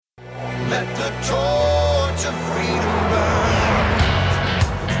Let the torch of freedom burn.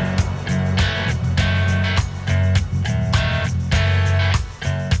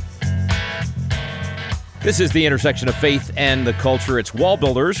 This is the intersection of faith and the culture. It's Wall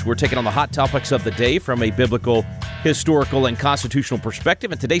Builders. We're taking on the hot topics of the day from a biblical, historical, and constitutional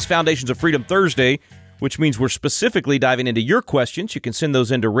perspective. And today's Foundations of Freedom Thursday, which means we're specifically diving into your questions. You can send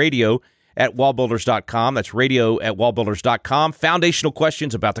those into radio@wallbuilders.com. That's radio@wallbuilders.com. Foundational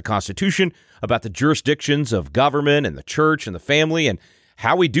questions about the Constitution, about the jurisdictions of government and the church and the family, and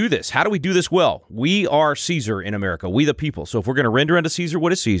how we do this. How do we do this well? We are Caesar in America, we the people. So if we're going to render unto Caesar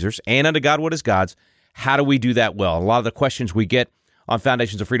what is Caesar's and unto God what is God's, how do we do that well? A lot of the questions we get on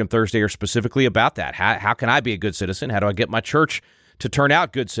Foundations of Freedom Thursday are specifically about that. How can I be a good citizen? How do I get my church to turn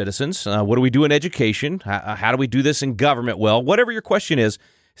out good citizens? What do we do in education? How do we do this in government well? Whatever your question is,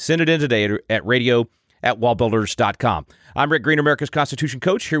 send it in today at radio@wallbuilders.com. I'm Rick Green, America's Constitution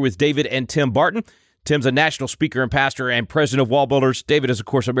Coach, here with David and Tim Barton. Tim's a national speaker and pastor and president of Wall Builders. David is, of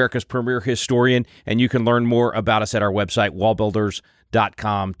course, America's premier historian, and you can learn more about us at our website,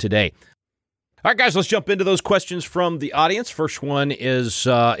 wallbuilders.com today. All right, guys, let's jump into those questions from the audience. First one is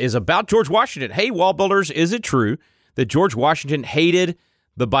about George Washington. Hey, Wall Builders, is it true that George Washington hated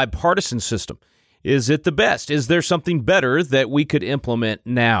the bipartisan system? Is it the best? Is there something better that we could implement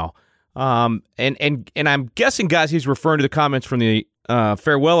now? And I'm guessing, guys, he's referring to the comments from the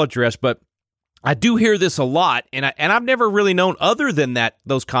farewell address, but I do hear this a lot, and I've never really known, other than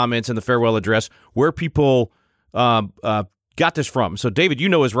those comments in the farewell address, where people got this from. So, David, you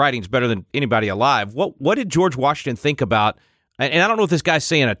know his writings better than anybody alive. What did George Washington think about? And I don't know if this guy's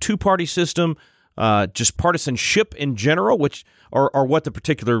saying a two-party system, just partisanship in general, or what the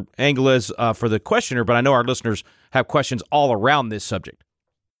particular angle is for the questioner. But I know our listeners have questions all around this subject.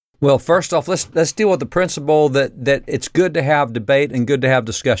 Well, first off, let's deal with the principle that it's good to have debate and good to have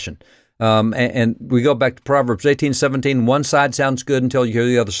discussion. And we go back to Proverbs 18:17. One side sounds good until you hear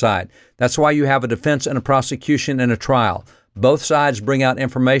the other side. That's why you have a defense and a prosecution and a trial. Both sides bring out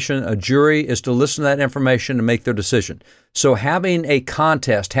information. A jury is to listen to that information and make their decision. So having a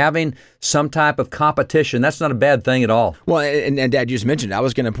contest, having some type of competition, that's not a bad thing at all. Well, and Dad, you just mentioned, I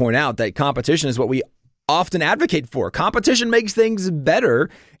was going to point out that competition is what we often advocate for. Competition makes things better.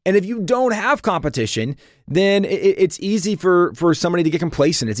 And if you don't have competition, then it's easy for somebody to get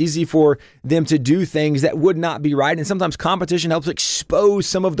complacent. It's easy for them to do things that would not be right. And sometimes competition helps expose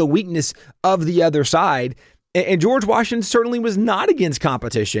some of the weakness of the other side. And George Washington certainly was not against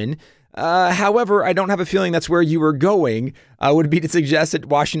competition. However, I don't have a feeling that's where you were going, would be to suggest that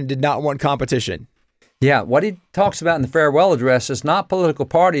Washington did not want competition. Yeah, what he talks about in the farewell address is not political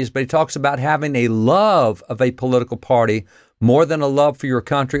parties, but he talks about having a love of a political party more than a love for your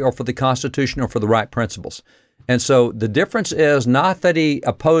country or for the Constitution or for the right principles. And so the difference is not that he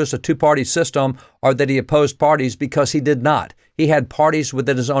opposed a two-party system or that he opposed parties, because he did not. He had parties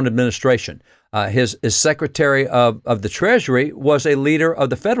within his own administration. His Secretary of the Treasury was a leader of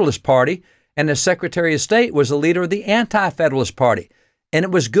the Federalist Party, and his Secretary of State was a leader of the Anti-Federalist Party. And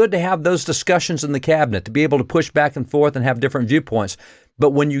it was good to have those discussions in the cabinet, to be able to push back and forth and have different viewpoints. But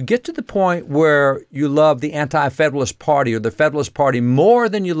when you get to the point where you love the Anti-Federalist Party or the Federalist Party more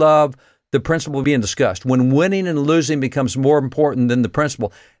than you love the principle being discussed, when winning and losing becomes more important than the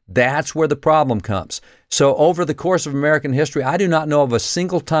principle, that's where the problem comes. So over the course of American history, I do not know of a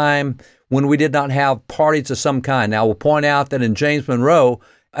single time when we did not have parties of some kind. Now, we'll point out that in James Monroe,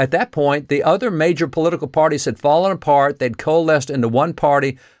 at that point, the other major political parties had fallen apart. They'd coalesced into one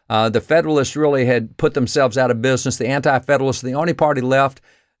party. The Federalists really had put themselves out of business. The Anti-Federalists, the only party left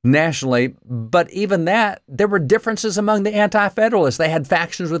nationally. But even that, there were differences among the Anti-Federalists. They had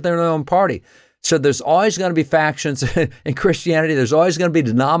factions within their own party. So there's always going to be factions in Christianity. There's always going to be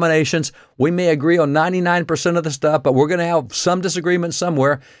denominations. We may agree on 99% of the stuff, but we're going to have some disagreement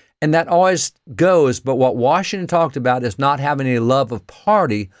somewhere. And that always goes. But what Washington talked about is not having a love of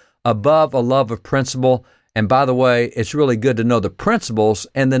party above a love of principle. And by the way, it's really good to know the principles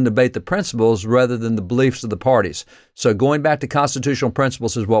and then debate the principles rather than the beliefs of the parties. So going back to constitutional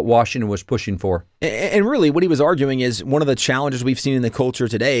principles is what Washington was pushing for. And really what he was arguing is one of the challenges we've seen in the culture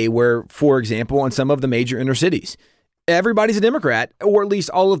today where, for example, in some of the major inner cities, everybody's a Democrat, or at least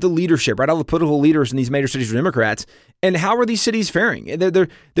all of the leadership, right? All the political leaders in these major cities are Democrats. And how are these cities faring?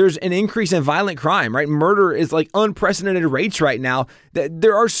 There's an increase in violent crime, right? Murder is like unprecedented rates right now.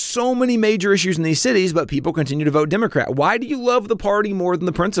 There are so many major issues in these cities, but people continue to vote Democrat. Why do you love the party more than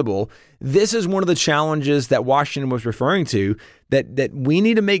the principle? This is one of the challenges that Washington was referring to, that we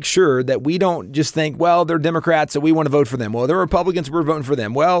need to make sure that we don't just think, well, they're Democrats, so we want to vote for them. Well, they're Republicans, we're voting for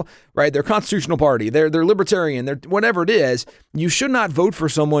them. Well, right, they're constitutional party, they're libertarian, they're whatever it is. You should not vote for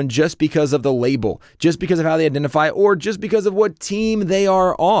someone just because of the label, just because of how they identify, or just because of what team they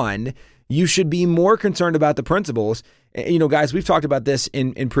are on. You should be more concerned about the principles. You know, guys, we've talked about this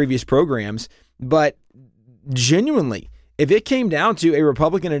in previous programs, but genuinely, if it came down to a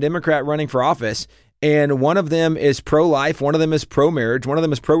Republican and a Democrat running for office, and one of them is pro-life, one of them is pro-marriage, one of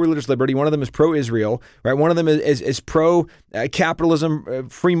them is pro-religious liberty, one of them is pro-Israel, right? One of them is pro-capitalism,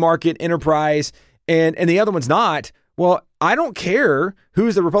 free market, enterprise, and the other one's not. Well, I don't care who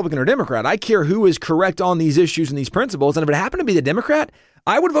is the Republican or Democrat. I care who is correct on these issues and these principles. And if it happened to be the Democrat,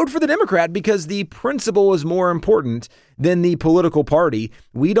 I would vote for the Democrat because the principle is more important than the political party.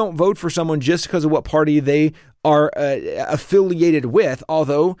 We don't vote for someone just because of what party they are affiliated with.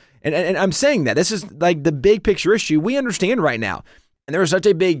 Although, and I'm saying that this is like the big picture issue we understand right now. And there is such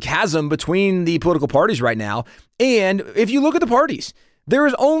a big chasm between the political parties right now. And if you look at the parties, there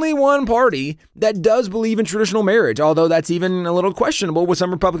is only one party that does believe in traditional marriage, although that's even a little questionable with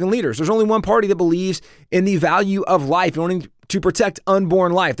some Republican leaders. There's only one party that believes in the value of life, wanting to protect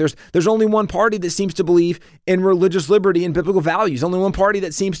unborn life. There's only one party that seems to believe in religious liberty and biblical values. Only one party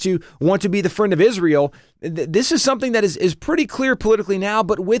that seems to want to be the friend of Israel. This is something that is pretty clear politically now,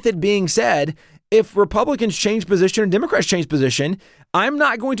 but with it being said, if Republicans change position and Democrats change position, I'm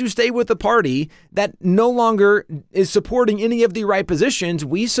not going to stay with the party that no longer is supporting any of the right positions.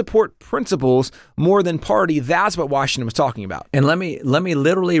 We support principles more than party. That's what Washington was talking about. And let me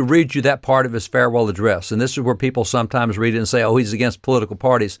literally read you that part of his farewell address. And this is where people sometimes read it and say, oh, he's against political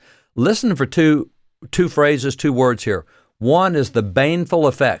parties. Listen for two phrases, two words here. One is the baneful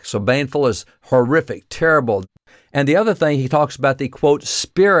effects. So baneful is horrific, terrible. And the other thing, he talks about the, quote,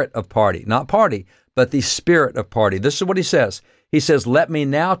 spirit of party, not party, but the spirit of party. This is what he says. He says, let me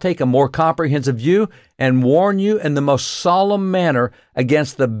now take a more comprehensive view and warn you in the most solemn manner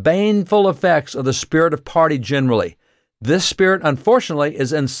against the baneful effects of the spirit of party generally. This spirit, unfortunately,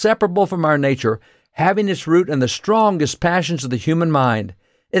 is inseparable from our nature, having its root in the strongest passions of the human mind.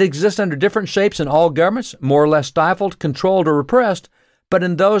 It exists under different shapes in all governments, more or less stifled, controlled, or repressed, but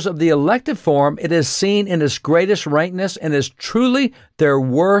in those of the elective form, it is seen in its greatest rankness and is truly their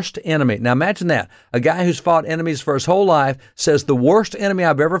worst enemy. Now imagine that. A guy who's fought enemies for his whole life says the worst enemy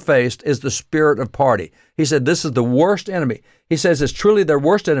I've ever faced is the spirit of party. He said this is the worst enemy. He says it's truly their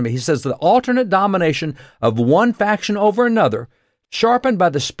worst enemy. He says the alternate domination of one faction over another, sharpened by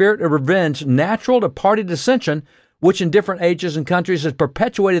the spirit of revenge natural to party dissension, which in different ages and countries has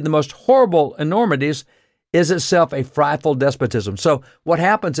perpetuated the most horrible enormities, is itself a frightful despotism. So what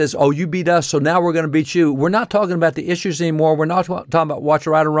happens is, oh, you beat us, so now we're going to beat you. We're not talking about the issues anymore. We're not talking about what's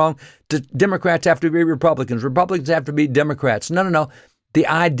right or wrong. Democrats have to be Republicans. Republicans have to be Democrats. No. The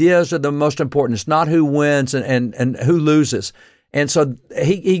ideas are the most important. It's not who wins and who loses. And so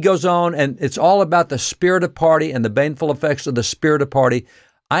he goes on, and it's all about the spirit of party and the baneful effects of the spirit of party.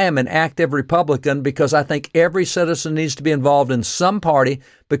 I am an active Republican because I think every citizen needs to be involved in some party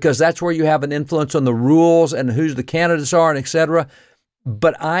because that's where you have an influence on the rules and who the candidates are and et cetera.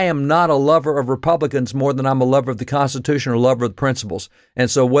 But I am not a lover of Republicans more than I'm a lover of the Constitution or a lover of the principles.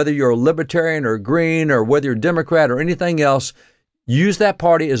 And so whether you're a libertarian or a green or whether you're a Democrat or anything else, use that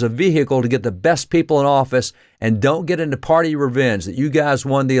party as a vehicle to get the best people in office, and don't get into party revenge that you guys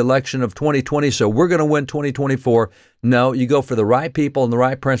won the election of 2020, so we're going to win 2024. No, you go for the right people and the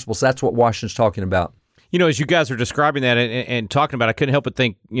right principles. That's what Washington's talking about. You know, as you guys are describing that and talking about it, I couldn't help but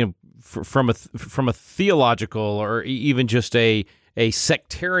think, you know, from a theological or even just a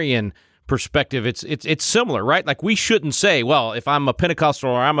sectarian perspective, it's similar, right? Like we shouldn't say, well, if I'm a Pentecostal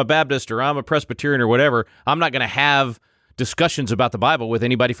or I'm a Baptist or I'm a Presbyterian or whatever, I'm not going to have discussions about the Bible with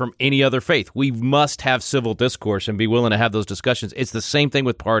anybody from any other faith. We must have civil discourse and be willing to have those discussions. It's the same thing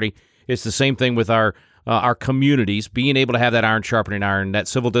with party. It's the same thing with our communities. Being able to have that iron sharpening iron, that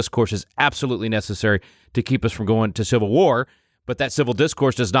civil discourse is absolutely necessary to keep us from going to civil war. But that civil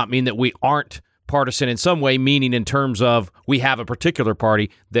discourse does not mean that we aren't partisan in some way, meaning in terms of we have a particular party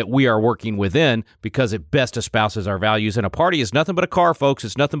that we are working within because it best espouses our values. And a party is nothing but a car, folks.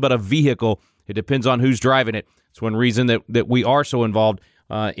 It's nothing but a vehicle. It depends on who's driving it. It's one reason that we are so involved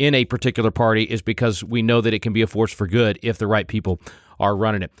in a particular party is because we know that it can be a force for good if the right people are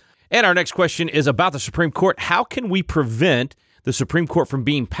running it. And our next question is about the Supreme Court. How can we prevent the Supreme Court from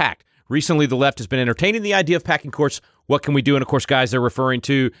being packed? Recently, the left has been entertaining the idea of packing courts what can we do? And, of course, guys, they're referring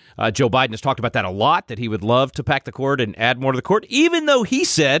to Joe Biden has talked about that a lot, that he would love to pack the court and add more to the court, even though he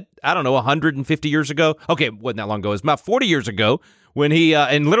said, I don't know, 150 years ago. Okay, it wasn't that long ago. It was about 40 years ago when he,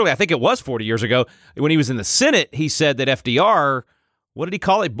 and literally I think it was 40 years ago, when he was in the Senate, he said that FDR, what did he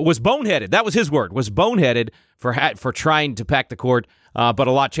call it? Was boneheaded. That was his word, was boneheaded for trying to pack the court. But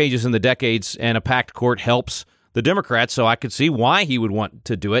a lot changes in the decades, and a packed court helps the Democrats, so I could see why he would want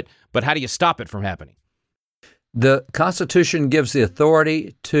to do it. But how do you stop it from happening? The Constitution gives the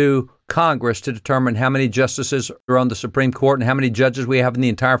authority to Congress to determine how many justices are on the Supreme Court and how many judges we have in the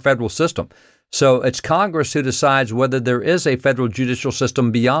entire federal system. So it's Congress who decides whether there is a federal judicial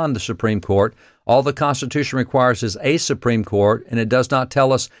system beyond the Supreme Court. All the Constitution requires is a Supreme Court, and it does not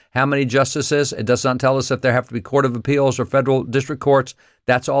tell us how many justices. It does not tell us if there have to be Court of Appeals or federal district courts.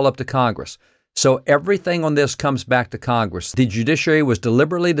 That's all up to Congress. So everything on this comes back to Congress. The judiciary was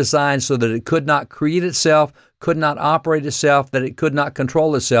deliberately designed so that it could not create itself, could not operate itself, that it could not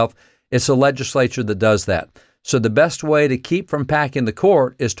control itself. It's the legislature that does that. So the best way to keep from packing the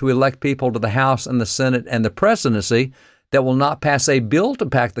court is to elect people to the House and the Senate and the presidency that will not pass a bill to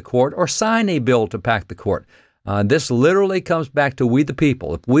pack the court or sign a bill to pack the court. This literally comes back to we the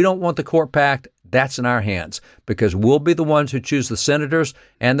people. If we don't want the court packed, that's in our hands, because we'll be the ones who choose the senators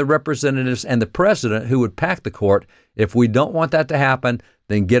and the representatives and the president who would pack the court. If we don't want that to happen,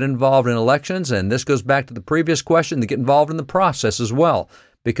 then get involved in elections. And this goes back to the previous question, to get involved in the process as well,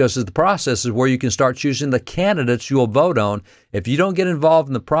 because the process is where you can start choosing the candidates you'll vote on. If you don't get involved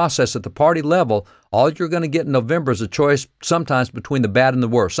in the process at the party level, all you're going to get in November is a choice sometimes between the bad and the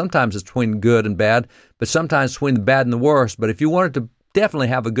worst. Sometimes it's between good and bad, but sometimes between the bad and the worst. But if you wanted to definitely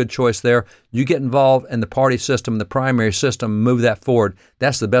have a good choice there, you get involved in the party system, the primary system, move that forward.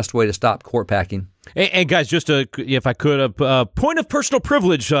 That's the best way to stop court packing. And guys, just if I could, a point of personal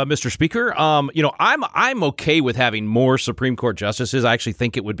privilege, Mr. Speaker. I'm okay with having more Supreme Court justices. I actually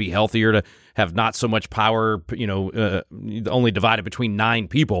think it would be healthier to have not so much power, only divided between 9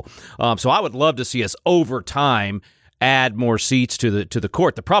 people. So I would love to see us over time add more seats to the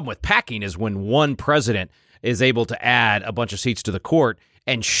court. The problem with packing is when one president is able to add a bunch of seats to the court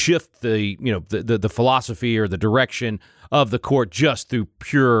and shift the philosophy or the direction of the court just through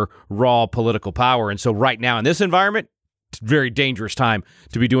pure raw political power. And so right now in this environment, it's a very dangerous time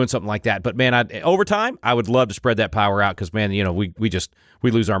to be doing something like that. But man, over time, I would love to spread that power out, because man, we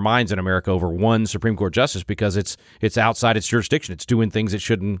lose our minds in America over one Supreme Court justice because it's outside its jurisdiction. It's doing things it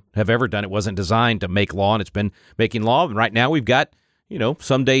shouldn't have ever done. It wasn't designed to make law, and it's been making law. And right now we've got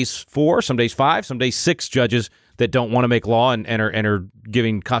some days 4, some days 5, some days 6 judges that don't want to make law and are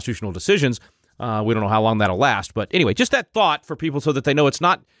giving constitutional decisions. We don't know how long that'll last. But anyway, just that thought for people so that they know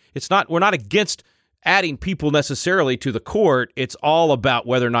we're not against adding people necessarily to the court. It's all about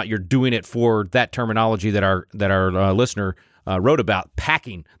whether or not you're doing it for that terminology that our listener wrote about,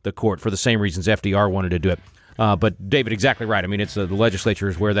 packing the court, for the same reasons FDR wanted to do it. But David, exactly right. I mean, it's the legislature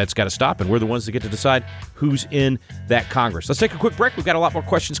is where that's got to stop, and we're the ones that get to decide who's in that Congress. Let's take a quick break. We've got a lot more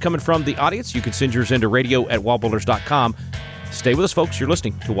questions coming from the audience. You can send yours into radio@wallbuilders.com. Stay with us, folks. You're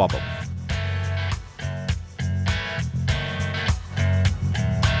listening to Wall Builders.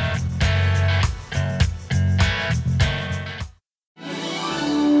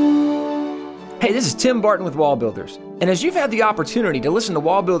 Hey, this is Tim Barton with Wall Builders. And as you've had the opportunity to listen to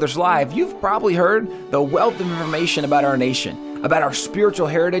Wall Builders Live, you've probably heard the wealth of information about our nation, about our spiritual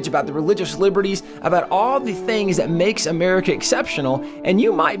heritage, about the religious liberties, about all the things that makes America exceptional. And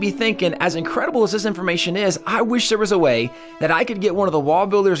you might be thinking, as incredible as this information is, I wish there was a way that I could get one of the Wall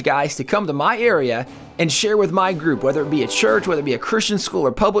Builders guys to come to my area and share with my group, whether it be a church, whether it be a Christian school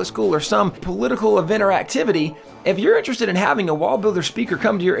or public school or some political event or activity. If you're interested in having a Wall Builder speaker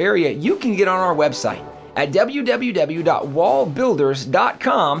come to your area, you can get on our website at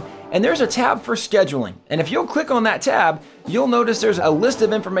www.wallbuilders.com, and there's a tab for scheduling. And if you'll click on that tab, you'll notice there's a list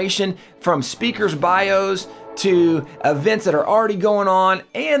of information from speakers' bios to events that are already going on,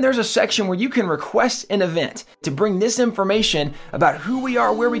 and there's a section where you can request an event to bring this information about who we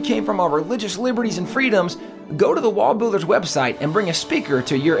are, where we came from, our religious liberties and freedoms. Go to the Wall Builders website and bring a speaker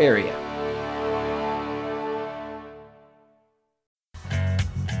to your area.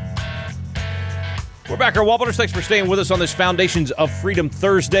 We're back, our Wall Builders. Thanks for staying with us on this Foundations of Freedom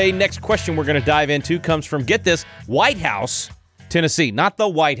Thursday. Next question we're going to dive into comes from, get this, White House, Tennessee. Not the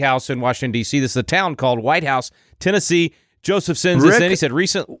White House in Washington, D.C. This is a town called White House, Tennessee. Joseph sends this in. He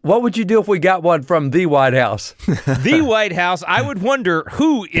said, what would you do if we got one from the White House? The White House? I would wonder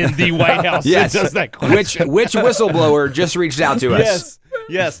who in the White House yes. does that question. Which whistleblower just reached out to us? Yes.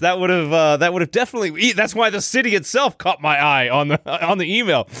 Yes, that would have definitely. That's why the city itself caught my eye on the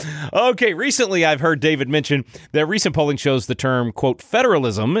email. Okay, recently I've heard David mention that recent polling shows the term, quote,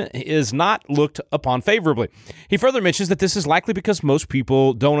 federalism is not looked upon favorably. He further mentions that this is likely because most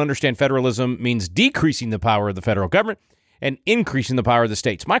people don't understand federalism means decreasing the power of the federal government and increasing the power of the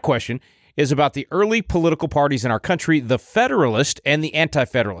states. My question is about the early political parties in our country, the Federalist and the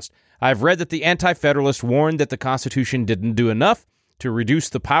Anti-Federalist. I've read that the Anti-Federalist warned that the Constitution didn't do enough to reduce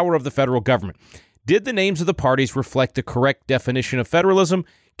the power of the federal government. Did the names of the parties reflect the correct definition of federalism?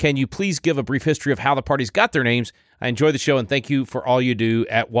 Can you please give a brief history of how the parties got their names? I enjoy the show, and thank you for all you do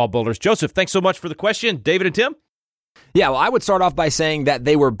at Wall Builders. Joseph, thanks so much for the question. David and Tim? Yeah, well, I would start off by saying that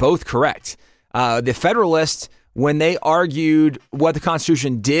they were both correct. The Federalists, when they argued what the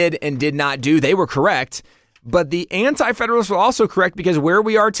Constitution did and did not do, they were correct. But the Anti-Federalists were also correct because where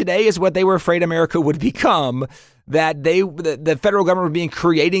we are today is what they were afraid America would become, that the federal government would be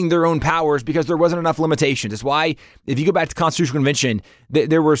creating their own powers because there wasn't enough limitations. That's why, if you go back to the Constitutional Convention,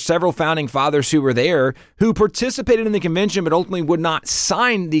 there were several founding fathers who were there who participated in the convention but ultimately would not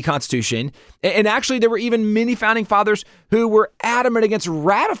sign the Constitution. And actually, there were even many founding fathers who were adamant against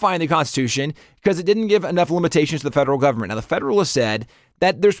ratifying the Constitution because it didn't give enough limitations to the federal government. Now, the Federalists said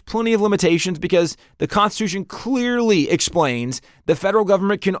that there's plenty of limitations because the Constitution clearly explains the federal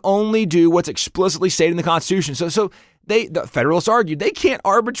government can only do what's explicitly stated in the Constitution. So the Federalists argued they can't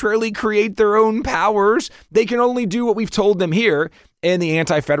arbitrarily create their own powers. They can only do what we've told them here. And the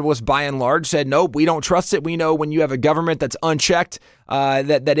Anti-Federalists, by and large, said, nope, we don't trust it. We know when you have a government that's unchecked,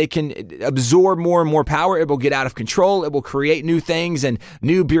 that it can absorb more and more power. It will get out of control. It will create new things and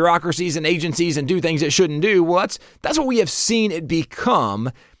new bureaucracies and agencies and do things it shouldn't do. Well, that's what we have seen it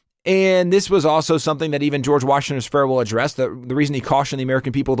become. And this was also something that even George Washington's farewell address, the reason he cautioned the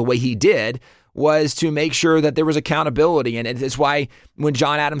American people the way he did was to make sure that there was accountability. And it's why when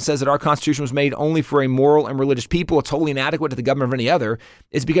John Adams says that our Constitution was made only for a moral and religious people, it's totally inadequate to the government of any other,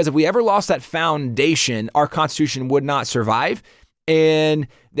 it's because if we ever lost that foundation, our Constitution would not survive. And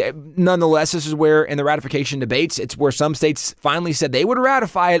nonetheless, this is where in the ratification debates, it's where some states finally said they would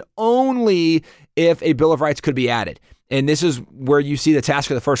ratify it only if a Bill of Rights could be added. And this is where you see the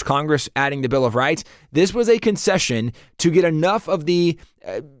task of the first Congress adding the Bill of Rights. This was a concession to get enough of the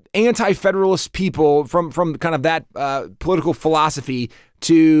anti-federalist people from kind of that political philosophy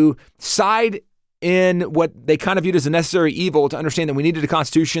to side in what they kind of viewed as a necessary evil to understand that we needed a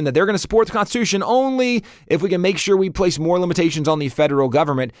Constitution, that they're going to support the Constitution only if we can make sure we place more limitations on the federal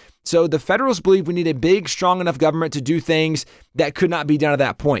government. So the Federalists believe we need a big, strong enough government to do things that could not be done at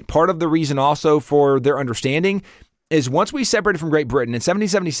that point. Part of the reason also for their understanding is once we separated from Great Britain in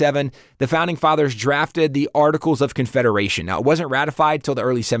 1777, the founding fathers drafted the Articles of Confederation. Now, it wasn't ratified till the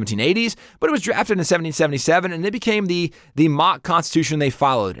early 1780s, but it was drafted in 1777, and it became the mock constitution they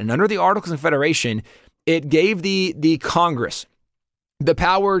followed. And under the Articles of Confederation, it gave the Congress the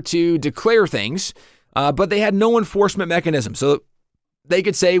power to declare things, but they had no enforcement mechanism. So they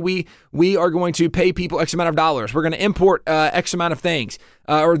could say, we are going to pay people X amount of dollars. We're going to import X amount of things,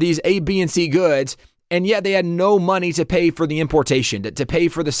 or these A, B, and C goods. And yet they had no money to pay for the importation, to pay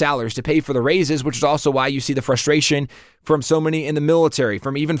for the salaries, to pay for the raises, which is also why you see the frustration from so many in the military,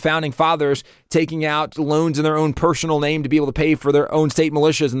 from even founding fathers taking out loans in their own personal name to be able to pay for their own state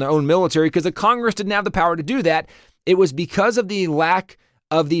militias and their own military, because the Congress didn't have the power to do that. It was because of the lack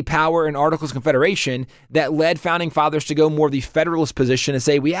of the power in Articles of Confederation that led founding fathers to go more of the federalist position and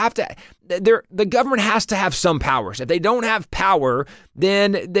say the government has to have some powers. If they don't have power,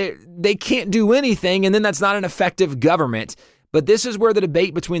 then they can't do anything, and then that's not an effective government. But this is where the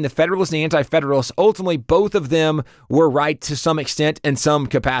debate between the Federalists and the Anti-Federalists, ultimately both of them were right to some extent and some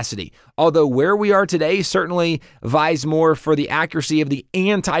capacity. Although where we are today certainly vies more for the accuracy of the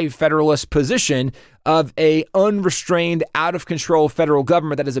Anti-Federalist position of a unrestrained, out-of-control federal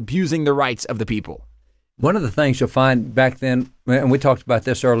government that is abusing the rights of the people. One of the things you'll find back then, and we talked about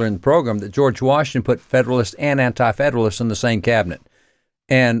this earlier in the program, that George Washington put Federalists and Anti-Federalists in the same cabinet.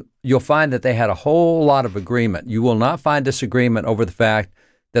 And you'll find that they had a whole lot of agreement. You will not find disagreement over the fact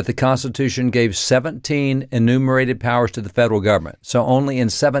that the Constitution gave 17 enumerated powers to the federal government. So only in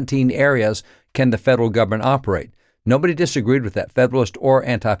 17 areas can the federal government operate. Nobody disagreed with that, Federalist or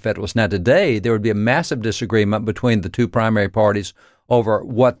Anti-Federalist. Now, today, there would be a massive disagreement between the two primary parties over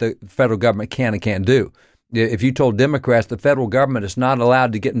what the federal government can and can't do. If you told Democrats the federal government is not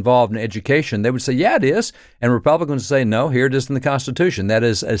allowed to get involved in education, they would say, yeah, it is. And Republicans would say, no, here it is in the Constitution. That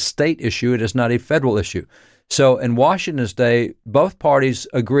is a state issue. It is not a federal issue. So in Washington's day, both parties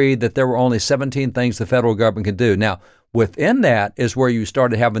agreed that there were only 17 things the federal government could do. Now, within that is where you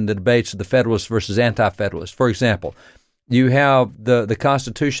started having the debates of the Federalists versus Anti-Federalists. For example, you have the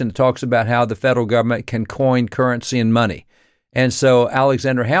Constitution that talks about how the federal government can coin currency and money. And so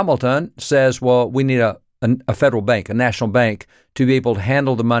Alexander Hamilton says, well, we need a federal bank, a national bank, to be able to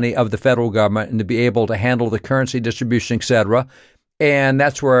handle the money of the federal government and to be able to handle the currency distribution, et cetera. And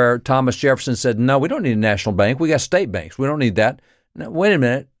that's where Thomas Jefferson said, no, we don't need a national bank. We got state banks. We don't need that. Now, wait a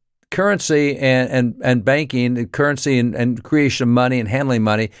minute. Currency and banking, currency and creation of money and handling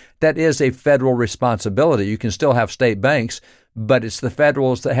money, that is a federal responsibility. You can still have state banks, but it's the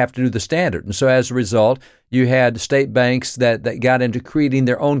federals that have to do the standard. And so as a result, you had state banks that got into creating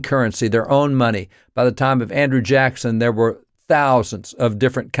their own currency, their own money. By the time of Andrew Jackson, there were thousands of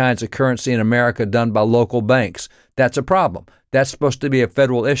different kinds of currency in America done by local banks. That's a problem. That's supposed to be a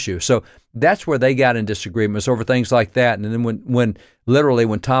federal issue. So that's where they got in disagreements over things like that. And then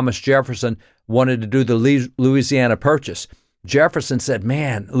when Thomas Jefferson wanted to do the Louisiana Purchase, Jefferson said,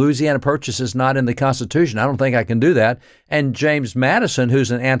 man, Louisiana Purchase is not in the Constitution. I don't think I can do that. And James Madison,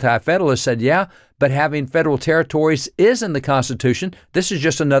 who's an anti-federalist, said, yeah, but having federal territories is in the Constitution. This is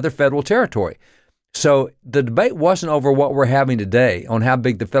just another federal territory. So the debate wasn't over what we're having today on how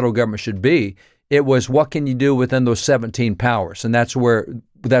big the federal government should be. It was what can you do within those 17 powers, and that's where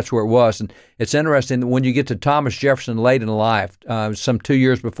it was. And it's interesting that when you get to Thomas Jefferson late in life, some 2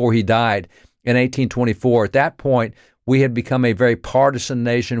 years before he died in 1824, at that point, we had become a very partisan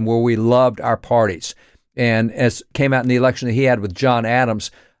nation where we loved our parties. And as came out in the election that he had with John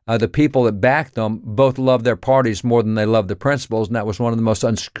Adams, the people that backed them both loved their parties more than they loved the principles, and that was one of the most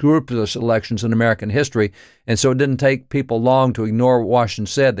unscrupulous elections in American history. And so it didn't take people long to ignore what Washington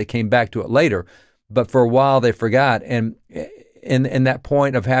said. They came back to it later, but for a while they forgot. And in that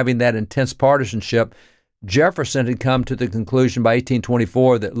point of having that intense partisanship, Jefferson had come to the conclusion by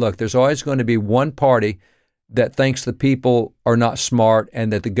 1824 that, look, there's always going to be one party that thinks the people are not smart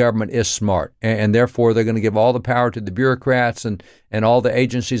and that the government is smart. And therefore, they're going to give all the power to the bureaucrats and all the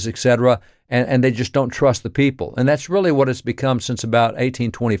agencies, et cetera, and they just don't trust the people. And that's really what it's become since about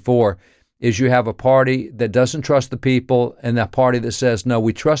 1824, is you have a party that doesn't trust the people and a party that says, no,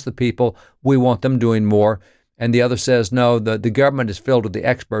 we trust the people, we want them doing more. And the other says, no, the government is filled with the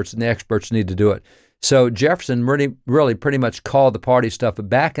experts and the experts need to do it. So Jefferson really pretty much called the party stuff. But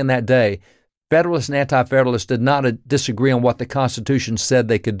back in that day, Federalists and Anti-Federalists did not disagree on what the Constitution said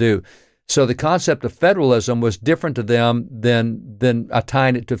they could do. So the concept of federalism was different to them than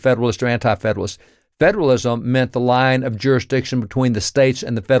tying it to Federalist or Anti-Federalist. Federalism meant the line of jurisdiction between the states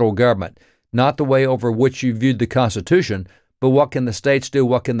and the federal government, not the way over which you viewed the Constitution, but what can the states do,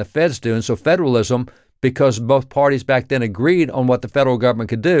 what can the feds do. And so federalism, because both parties back then agreed on what the federal government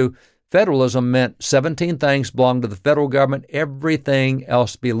could do, federalism meant 17 things belong to the federal government. Everything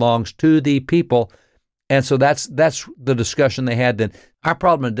else belongs to the people. And so that's the discussion they had then. Our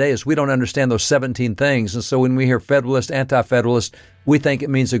problem today is we don't understand those 17 things. And so when we hear Federalist, Anti-Federalist, we think it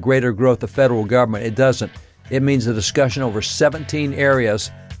means a greater growth of federal government. It doesn't. It means a discussion over 17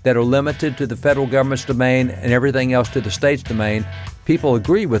 areas that are limited to the federal government's domain and everything else to the state's domain. People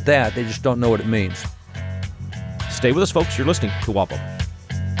agree with that. They just don't know what it means. Stay with us, folks. You're listening to Wall Builders.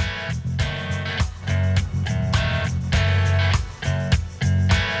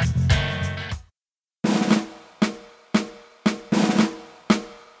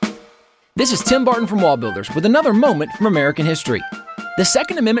 This is Tim Barton from Wall Builders with another moment from American history. The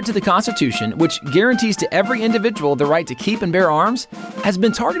Second Amendment to the Constitution, which guarantees to every individual the right to keep and bear arms, has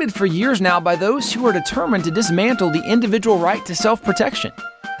been targeted for years now by those who are determined to dismantle the individual right to self-protection.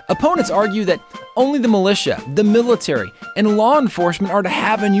 Opponents argue that only the militia, the military, and law enforcement are to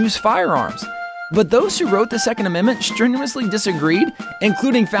have and use firearms. But those who wrote the Second Amendment strenuously disagreed,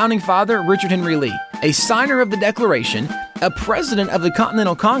 including Founding Father Richard Henry Lee, a signer of the Declaration, a president of the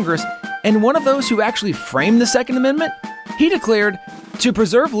Continental Congress, and one of those who actually framed the Second Amendment. He declared, to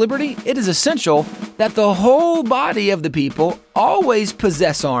preserve liberty, it is essential that the whole body of the people always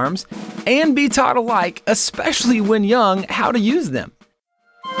possess arms and be taught alike, especially when young, how to use them.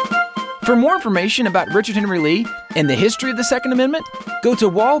 For more information about Richard Henry Lee and the history of the Second Amendment, go to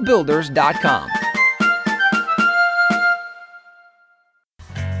wallbuilders.com.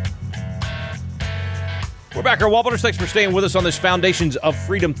 We're back here at Wall Builders. Thanks for staying with us on this Foundations of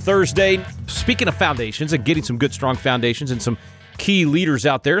Freedom Thursday. Speaking of foundations and getting some good, strong foundations and some key leaders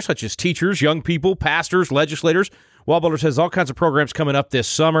out there, such as teachers, young people, pastors, legislators, Wall Builders has all kinds of programs coming up this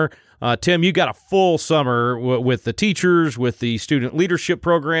summer. Tim, you got a full summer with the teachers, with the student leadership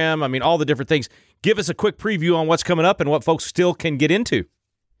program. I mean, all the different things. Give us a quick preview on what's coming up and what folks still can get into.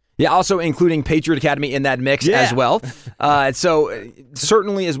 Yeah, also including Patriot Academy in that mix as well. So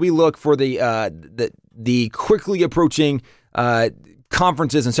certainly as we look for the quickly approaching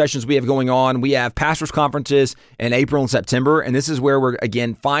conferences and sessions we have going on. We have pastors' conferences in April and September, and this is where we're,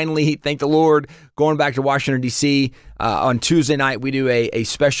 again, finally, thank the Lord, going back to Washington, D.C. On Tuesday night, we do a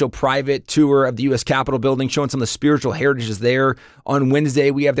special private tour of the U.S. Capitol building, showing some of the spiritual heritages there. On Wednesday,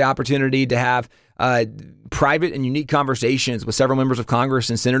 we have the opportunity to have private and unique conversations with several members of Congress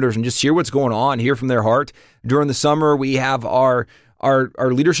and senators and just hear what's going on, hear from their heart. During the summer, we have our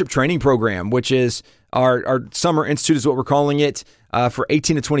leadership training program, which is our Summer Institute is what we're calling it, for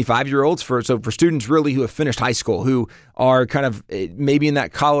 18 to 25-year-olds, for students really who have finished high school, who are kind of maybe in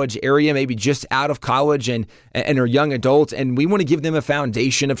that college area, maybe just out of college and are young adults. And we want to give them a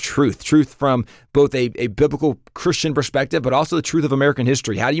foundation of truth from both a biblical Christian perspective, but also the truth of American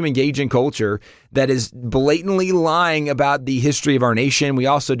history. How do you engage in culture that is blatantly lying about the history of our nation? We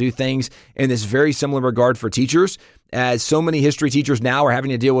also do things in this very similar regard for teachers, as so many history teachers now are having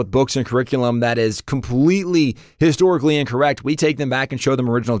to deal with books and curriculum that is completely historically incorrect. We take them back and show them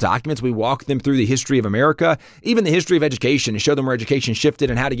original documents. We walk them through the history of America, even the history of education, and show them where education shifted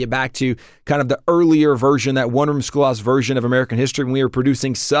and how to get back to kind of the earlier version, that one-room schoolhouse version of American history when we were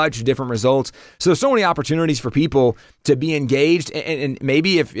producing such different results. So there's so many opportunities for people to be engaged. And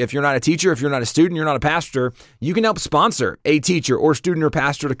maybe if you're not a teacher, if you're not a student, you're not a pastor, you can help sponsor a teacher or student or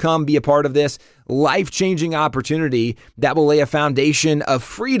pastor to come be a part of this life-changing opportunity that will lay a foundation of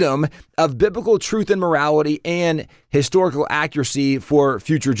freedom, of biblical truth and morality, and historical accuracy for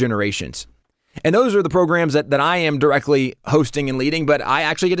future generations. And those are the programs that I am directly hosting and leading, but I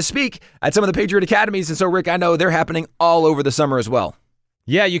actually get to speak at some of the Patriot Academies. And so, Rick, I know they're happening all over the summer as well.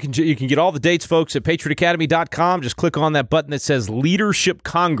 Yeah, you can get all the dates, folks, at patriotacademy.com. Just click on that button that says Leadership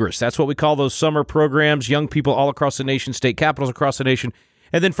Congress. That's what we call those summer programs, young people all across the nation, state capitals across the nation.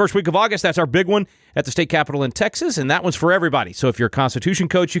 And then first week of August, that's our big one at the state capitol in Texas, and that one's for everybody. So if you're a Constitution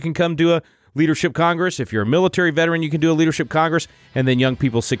coach, you can come do a Leadership Congress. If you're a military veteran, you can do a Leadership Congress. And then young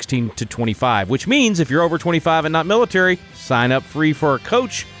people 16 to 25, which means if you're over 25 and not military, sign up free for a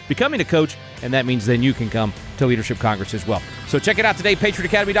coach, becoming a coach, and that means then you can come to Leadership Congress as well. So check it out today,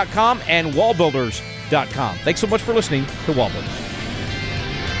 patriotacademy.com and wallbuilders.com. Thanks so much for listening to Wall Builders.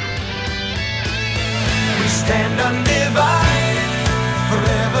 We stand undivided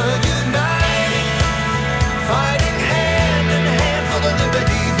forever.